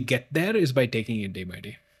only way you get there is by taking it day by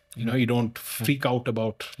day. You don't freak out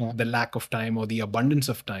about the lack of time or the abundance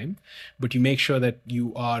of time, but you make sure that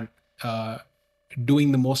you are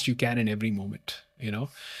doing the most you can in every moment.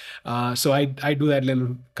 So I do that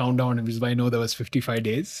little countdown, and which is why I know there was 55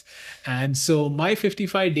 days. And so my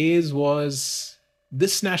 55 days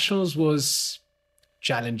this nationals was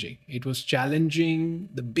challenging. It was challenging.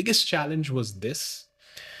 The biggest challenge was this.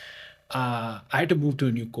 I had to move to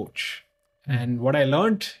a new coach. And what I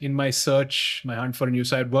learned in my search, my hunt for a new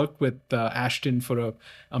side, worked with Ashton for an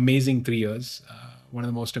amazing 3 years. One of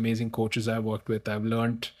the most amazing coaches I've worked with. I've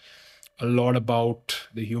learned a lot about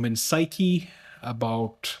the human psyche,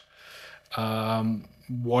 about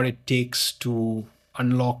what it takes to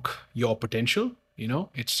unlock your potential.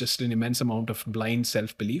 It's just an immense amount of blind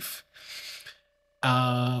self-belief.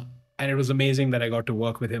 And it was amazing that I got to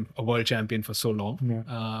work with him, a world champion for so long.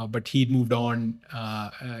 But he'd moved on,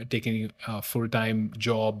 taking a full-time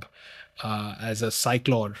job as a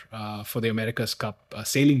cyclor for the America's Cup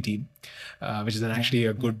sailing team, which is actually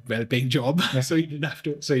a good, well-paying job. So he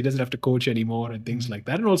doesn't have to coach anymore and things like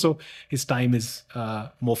that. And also his time is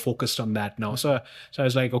more focused on that now. So I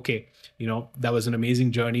was like, okay, that was an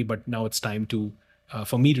amazing journey, but now it's time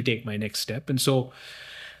for me to take my next step. And so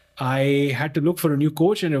I had to look for a new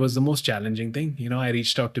coach, and it was the most challenging thing. I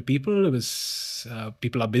reached out to people. It was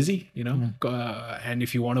people are busy, and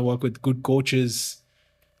if you want to work with good coaches,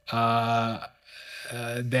 they're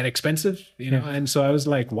expensive, And so I was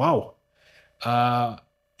like, wow,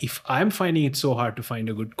 if I'm finding it so hard to find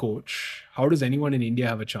a good coach, how does anyone in India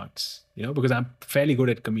have a chance? Because I'm fairly good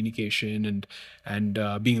at communication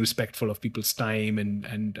and being respectful of people's time,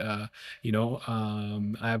 and I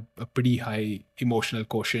have a pretty high emotional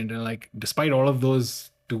quotient, and like despite all of those,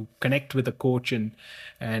 to connect with a coach and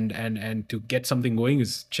to get something going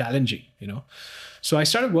is challenging. So I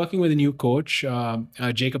started working with a new coach,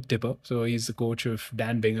 Jacob Tipper. So he's the coach of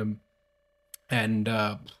Dan Bingham and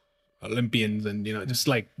Olympians, and just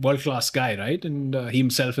like world-class guy, right? And he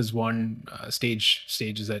himself has won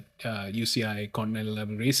stages at UCI continental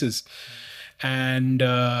level races. And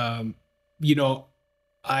I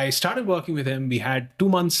started working with him. We had 2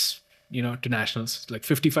 months to nationals, like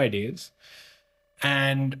 55 days.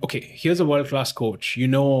 And okay, here's a world-class coach. He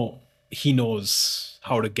knows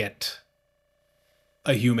how to get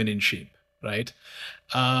a human in shape, right?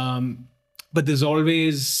 But there's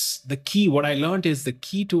always the key. What I learned is the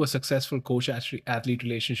key to a successful coach-athlete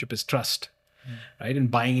relationship is trust, right?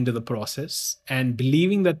 And buying into the process and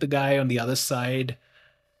believing that the guy on the other side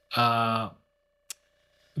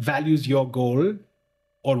values your goal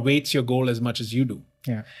or weights your goal as much as you do.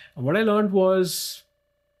 Yeah. And what I learned was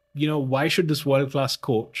why should this world-class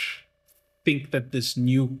coach think that this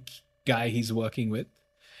new guy he's working with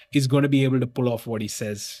is going to be able to pull off what he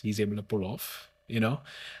says he's able to pull off,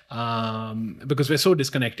 because we're so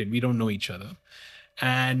disconnected. We don't know each other.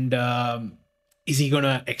 And is he going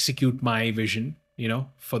to execute my vision,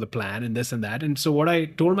 for the plan and this and that? And so what I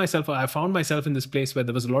told myself, I found myself in this place where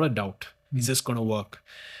there was a lot of doubt. Is this going to work?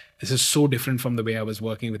 This is so different from the way I was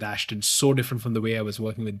working with Ashton, so different from the way I was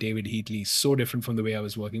working with David Heatley, so different from the way I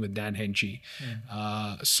was working with Dan Henchy,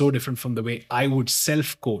 so different from the way I would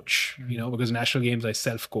self-coach, because national games, I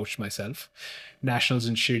self-coached myself. Nationals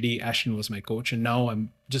in Shirdi, Ashton was my coach. And now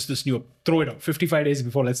I'm just this new, throw it out, 55 days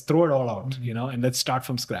before, let's throw it all out, and let's start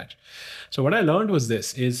from scratch. So what I learned was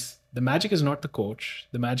is the magic is not the coach.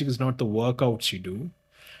 The magic is not the workouts you do.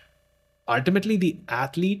 Ultimately, the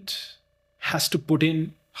athlete has to put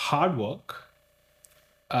in hard work,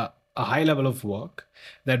 a high level of work.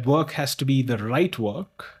 That work has to be the right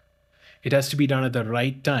work. It has to be done at the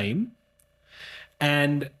right time.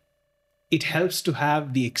 And it helps to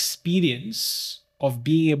have the experience of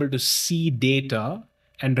being able to see data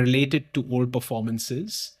and relate it to old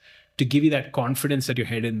performances to give you that confidence that you're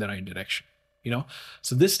headed in the right direction.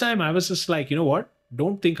 So this time I was just like, you know what?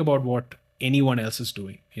 Don't think about what anyone else is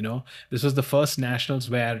doing. This was the first nationals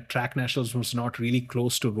where track nationals was not really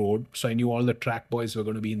close to road. So I knew all the track boys were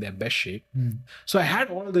going to be in their best shape. So I had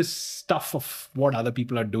all this stuff of what other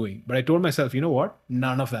people are doing, but I told myself, you know what?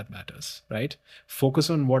 None of that matters, right? Focus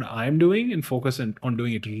on what I'm doing and focus on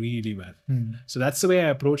doing it really well. So that's the way I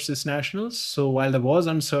approached this nationals. So while there was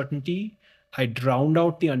uncertainty, I drowned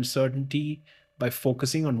out the uncertainty by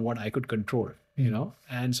focusing on what I could control.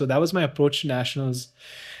 And so that was my approach to nationals.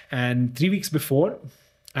 And 3 weeks before,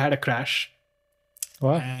 I had a crash.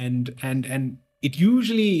 Wow. And it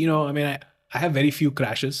usually, I have very few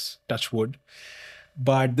crashes, touch wood.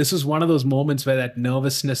 But this is one of those moments where that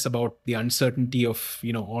nervousness about the uncertainty of,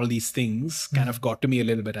 all these things kind of got to me a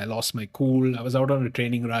little bit. I lost my cool. I was out on a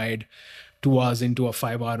training ride, 2 hours into a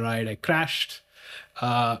 5-hour ride. I crashed,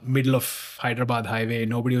 middle of Hyderabad highway.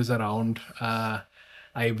 Nobody was around.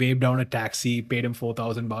 I waved down a taxi, paid him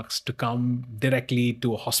 $4,000 to come directly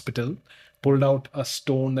to a hospital, pulled out a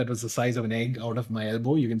stone that was the size of an egg out of my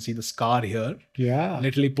elbow. You can see the scar here. Yeah.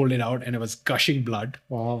 Literally pulled it out and it was gushing blood.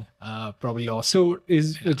 Wow. Probably lost. So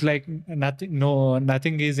it's like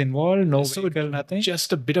nothing is involved, no vehicle, nothing?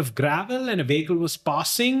 Just a bit of gravel and a vehicle was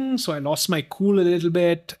passing. So I lost my cool a little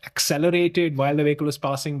bit, accelerated while the vehicle was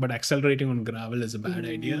passing, but accelerating on gravel is a bad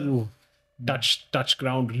idea. Touch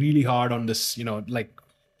ground really hard on this,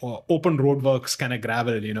 open roadworks kind of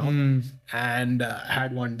gravel, and I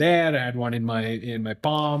had one there, I had one in my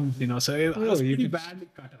palm, so it was pretty badly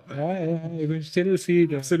cut up. Yeah, you can still see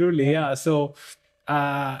it. Absolutely, yeah. So,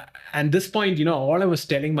 and this point, all I was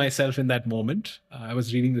telling myself in that moment, I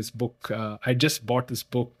was reading this book. I just bought this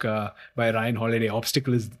book by Ryan Holiday, The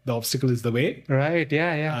Obstacle is the Way. Right,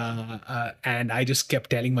 yeah. And I just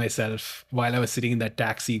kept telling myself while I was sitting in that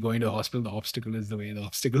taxi going to the hospital, the obstacle is the way, the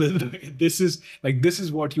obstacle is the way. This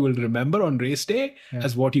is what you will remember on race day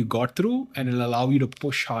as what you got through, and it'll allow you to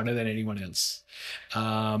push harder than anyone else.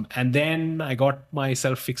 And then I got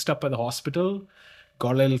myself fixed up at the hospital.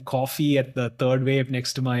 Got a little coffee at the third wave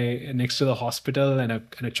next to the hospital and a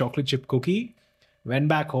chocolate chip cookie. Went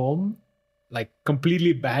back home, like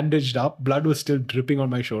completely bandaged up. Blood was still dripping on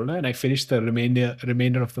my shoulder, and I finished the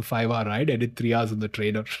remainder of the 5-hour ride. I did 3 hours on the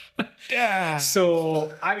trainer. Yeah.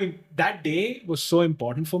 So that day was so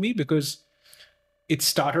important for me because it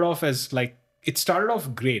started off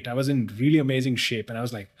great. I was in really amazing shape, and I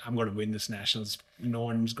was like, I'm going to win this nationals. No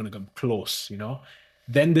one's going to come close,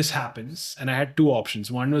 Then this happens, and I had 2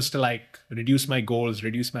 options. One was to reduce my goals,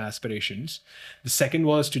 reduce my aspirations. The second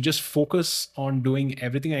was to just focus on doing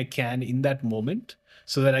everything I can in that moment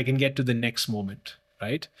so that I can get to the next moment,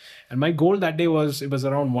 right? And my goal that day it was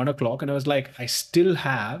around 1:00, and I was like, I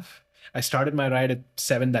started my ride at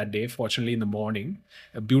 7 that day, fortunately in the morning.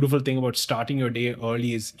 A beautiful thing about starting your day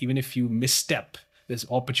early is even if you misstep, there's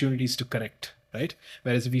opportunities to correct, right?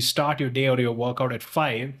 Whereas if you start your day or your workout at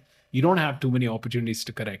 5, you don't have too many opportunities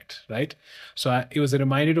to correct, right? So it was a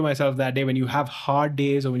reminder to myself that day, when you have hard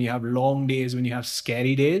days or when you have long days, when you have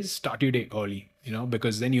scary days, start your day early,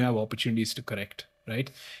 because then you have opportunities to correct, right?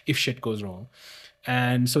 If shit goes wrong.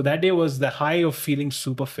 And so that day was the high of feeling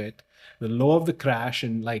super fit, the low of the crash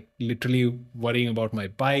and literally worrying about my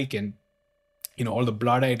bike and, all the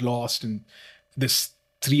blood I'd lost and this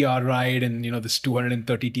 3-hour ride and this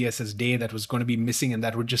 230 TSS day that was going to be missing and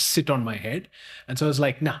that would just sit on my head. And so I was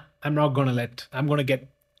like, nah, I'm going to get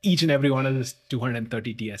each and every one of this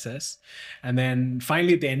 230 TSS. And then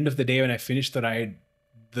finally at the end of the day, when I finished the ride,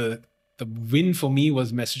 the the win for me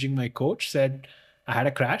was messaging my coach, said, I had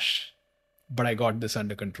a crash, but I got this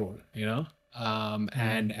under control, and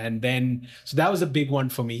then so that was a big one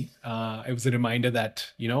for me. It was a reminder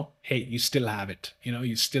that, hey, you still have it,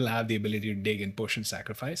 you still have the ability to dig and push and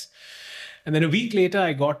sacrifice. And then a week later,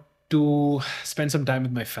 I got to spend some time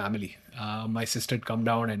with my family. My sister had come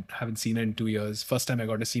down and haven't seen her in 2 years. First time I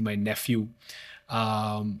got to see my nephew.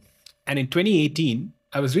 And in 2018,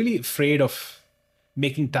 I was really afraid of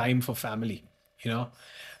making time for family, and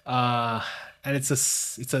it's a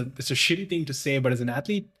shitty thing to say, but as an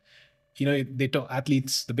athlete, they talk,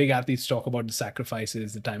 the big athletes talk about the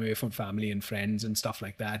sacrifices, the time away from family and friends and stuff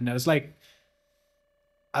like that. And I was like,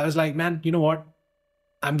 man, you know what?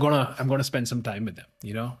 I'm gonna spend some time with them,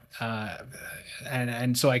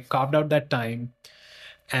 and so I carved out that time,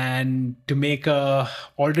 and to make a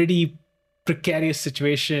already precarious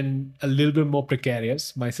situation a little bit more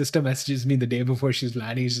precarious, my sister messages me the day before she's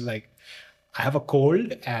landing. She's like, I have a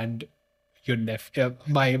cold, and your nephew,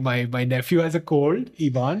 my nephew has a cold,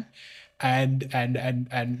 Ivan, and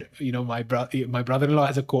my brother-in-law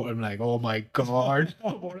has a cold. I'm like, oh my God,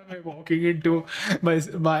 what am I walking into? My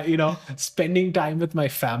spending time with my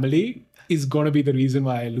family is going to be the reason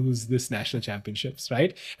why I lose this national championships,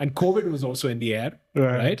 right? And COVID was also in the air,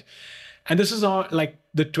 right? And this is on like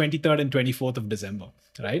the 23rd and 24th of December,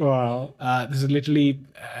 right? Wow. This is literally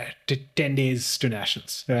 10 days to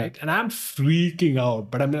nationals, right? And I'm freaking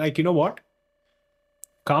out, but I'm like, you know what?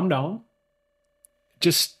 Calm down.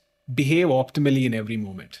 Just behave optimally in every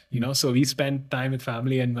moment, So we spent time with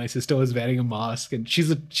family, and my sister was wearing a mask, and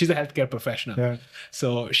she's a healthcare professional. Yeah.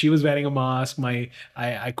 So she was wearing a mask.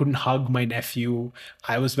 I couldn't hug my nephew.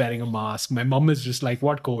 I was wearing a mask. My mom is just like,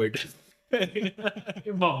 what COVID?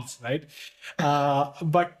 Moms, right?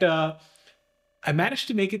 But I managed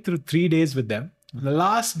to make it through 3 days with them. The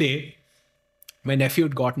last day, my nephew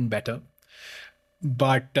had gotten better,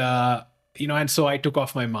 but and so I took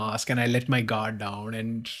off my mask and I let my guard down,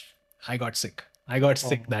 and I got sick. I got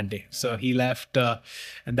sick that day. So he left, and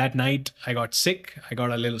that night I got sick. I got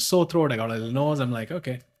a little sore throat. I got a little nose. I'm like,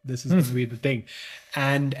 okay, this is going to be the thing.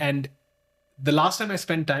 And the last time I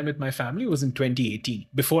spent time with my family was in 2018,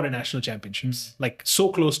 before a national championships, like so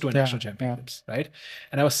close to a national championships, right?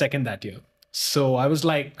 And I was second that year. So I was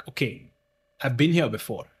like, okay, I've been here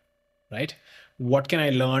before, right? What can I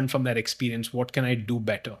learn from that experience? What can I do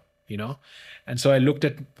better? And so I looked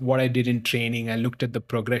at what I did in training. I looked at the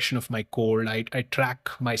progression of my cold. I track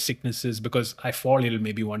my sicknesses because I fall ill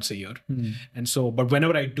maybe once a year. And so, but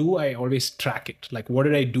whenever I do, I always track it. Like, what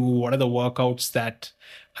did I do? What are the workouts that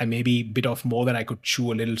I maybe bit off more than I could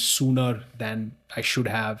chew a little sooner than I should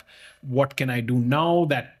have? What can I do now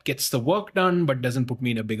that gets the work done but doesn't put me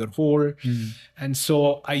in a bigger hole? And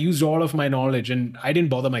so I used all of my knowledge, and I didn't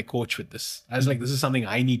bother my coach with this. I was like, this is something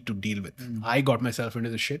I need to deal with. I got myself into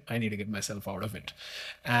the shit. I need to get myself out of it.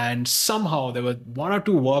 And somehow there were 1 or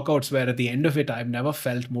 2 workouts where at the end of it, I've never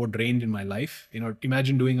felt more drained in my life.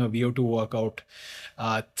 Imagine doing a VO2 workout,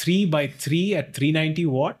 3x3 at 390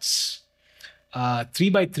 watts.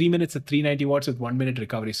 3x3 minutes at 390 watts with 1 minute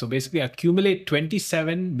recovery. So basically accumulate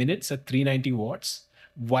 27 minutes at 390 watts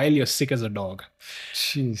while you're sick as a dog.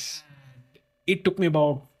 Jeez. It took me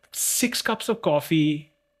about 6 cups of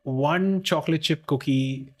coffee, 1 chocolate chip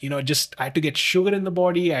cookie, I had to get sugar in the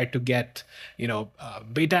body. I had to get,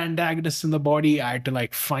 beta antagonists in the body. I had to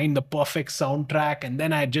like find the perfect soundtrack. And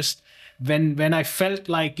then I just, when I felt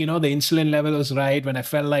like, the insulin level was right, when I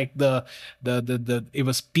felt like it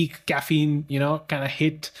was peak caffeine, kind of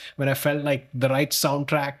hit, when I felt like the right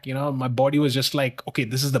soundtrack, my body was just like, okay,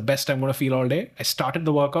 this is the best I'm going to feel all day. I started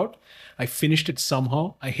the workout. I finished it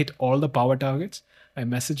somehow. I hit all the power targets. I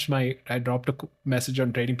dropped a message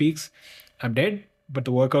on Training Peaks. I'm dead, but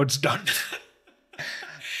the workout's done.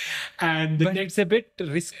 But it's a bit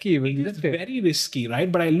risky. It's very risky,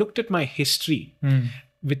 right? But I looked at my history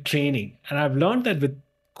with training, and I've learned that with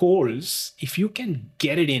colds, if you can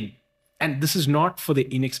get it in, and this is not for the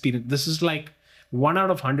inexperienced, this is like 1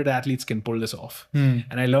 out of 100 athletes can pull this off. And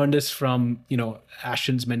I learned this from,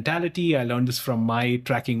 Ashton's mentality. I learned this from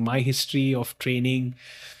tracking my history of training.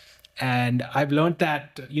 And I've learned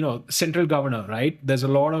that, central governor, right? There's a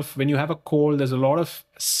lot of, when you have a cold, there's a lot of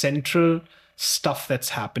central stuff that's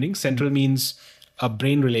happening. Central means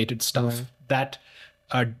brain related stuff that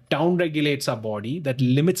down regulates our body, that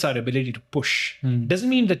limits our ability to push. Doesn't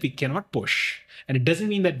mean that we cannot push. And it doesn't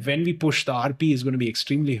mean that when we push, the RP is going to be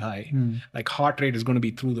extremely high. Like heart rate is going to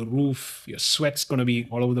be through the roof. Your sweat's going to be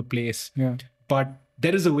all over the place. But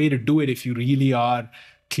there is a way to do it if you really are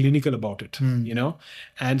clinical about it, you know?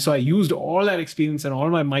 And so I used all that experience and all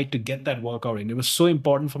my might to get that workout in. It was so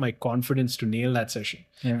important for my confidence to nail that session.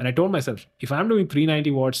 Yeah. And I told myself, if I'm doing 390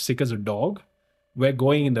 watts sick as a dog, we're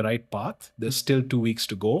going in the right path. There's still 2 weeks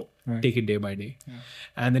to go. Right. Take it day by day. Yeah.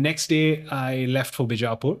 And the next day I left for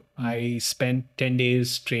Bijapur. I spent 10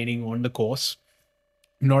 days training on the course.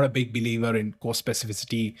 Not a big believer in course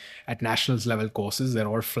specificity at nationals level courses. They're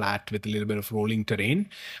all flat with a little bit of rolling terrain.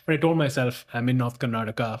 But I told myself, I'm in North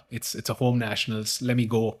Karnataka. It's a home nationals. Let me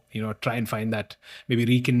go, you know, try and find that, maybe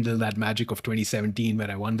rekindle that magic of 2017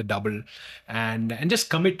 where I won the double and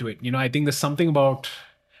just commit to it. You know, I think there's something about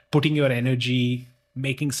putting your energy,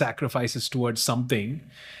 making sacrifices towards something,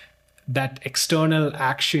 that external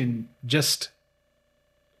action just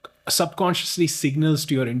subconsciously signals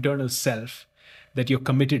to your internal self that you're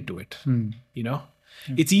committed to it. You know,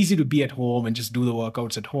 it's easy to be at home and just do the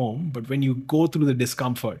workouts at home, but when you go through the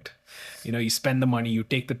discomfort, you know, you spend the money, you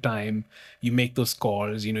take the time, you make those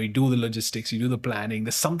calls, you know, you do the logistics, you do the planning.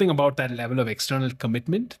 There's something about that level of external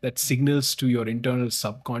commitment that signals to your internal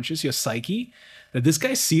subconscious, your psyche, that this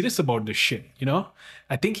guy's serious about this shit. You know,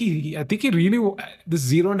 I think he really, this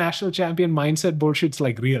zero national champion mindset bullshit's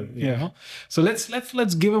like real. You know, so let's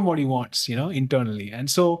give him what he wants, you know, internally.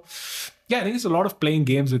 And so, yeah, I think it's a lot of playing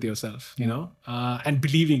games with yourself, you know, and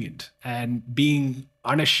believing it and being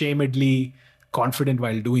unashamedly confident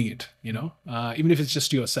while doing it, you know, even if it's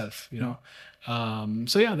just to yourself, you know.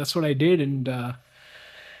 So yeah, that's what I did. And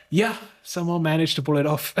yeah, somehow managed to pull it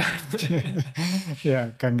off.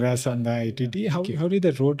 Yeah, congrats on the ITT. How did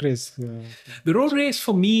the road race? The road race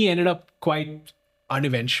for me ended up quite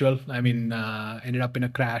uneventual. I mean, ended up in a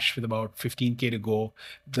crash with about 15K to go.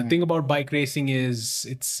 The thing about bike racing is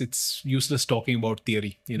it's useless talking about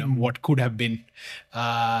theory. You know, what could have been.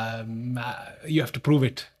 You have to prove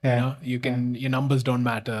it. You know, your numbers don't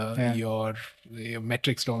matter. Your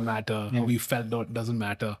metrics don't matter. How you felt doesn't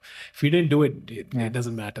matter. If you didn't do it, it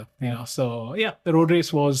doesn't matter. You know. So yeah, the road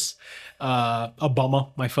race was a bummer.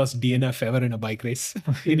 My first DNF ever in a bike race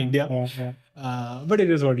in India. But it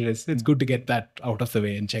is what it is. It's good to get that out of the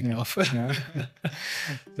way and checked off.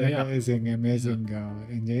 Amazing.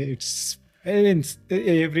 It's, I mean,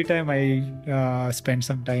 every time I spend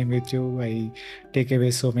some time with you, I take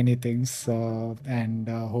away so many things, and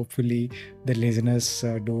hopefully the listeners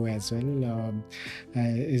do as well.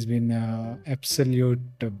 It's been absolute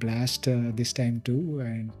blast this time too,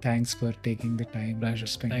 and thanks for taking the time. Pleasure.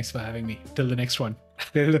 Thanks for having me. Till the next one.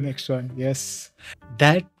 Till the next one. Yes.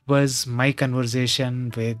 That was my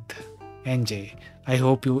conversation with NJ. I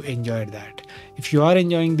hope you enjoyed that. If you are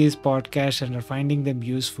enjoying these podcasts and are finding them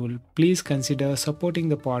useful, please consider supporting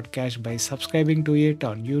the podcast by subscribing to it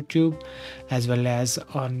on YouTube as well as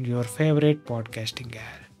on your favorite podcasting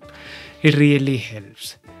app. It really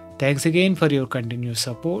helps. Thanks again for your continued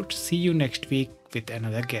support. See you next week with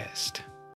another guest.